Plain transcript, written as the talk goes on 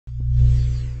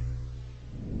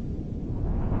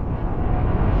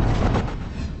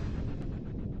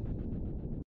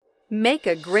Make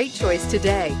a great choice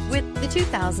today with the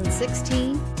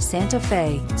 2016 Santa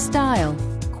Fe. Style,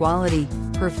 quality,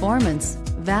 performance,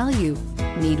 value.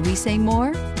 Need we say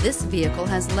more? This vehicle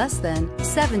has less than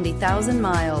 70,000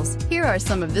 miles. Here are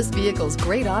some of this vehicle's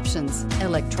great options: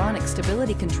 electronic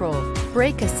stability control,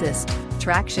 brake assist,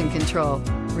 traction control,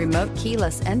 remote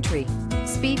keyless entry,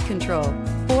 speed control,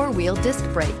 four-wheel disc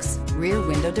brakes, rear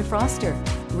window defroster,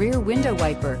 rear window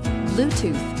wiper,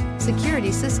 Bluetooth,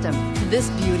 security system. This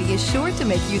beauty is sure to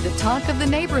make you the talk of the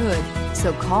neighborhood.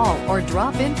 So call or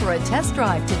drop in for a test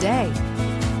drive today.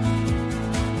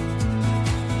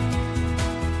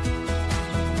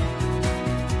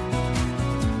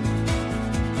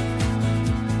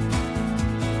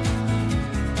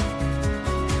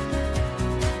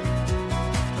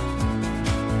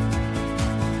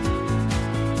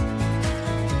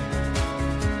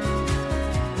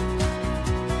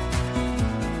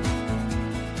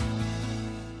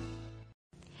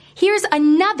 Here's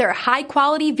another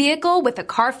high-quality vehicle with a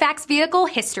Carfax Vehicle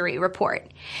History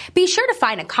Report. Be sure to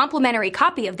find a complimentary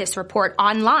copy of this report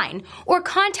online or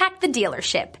contact the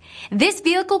dealership. This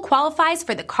vehicle qualifies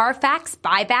for the Carfax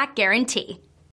Buyback Guarantee.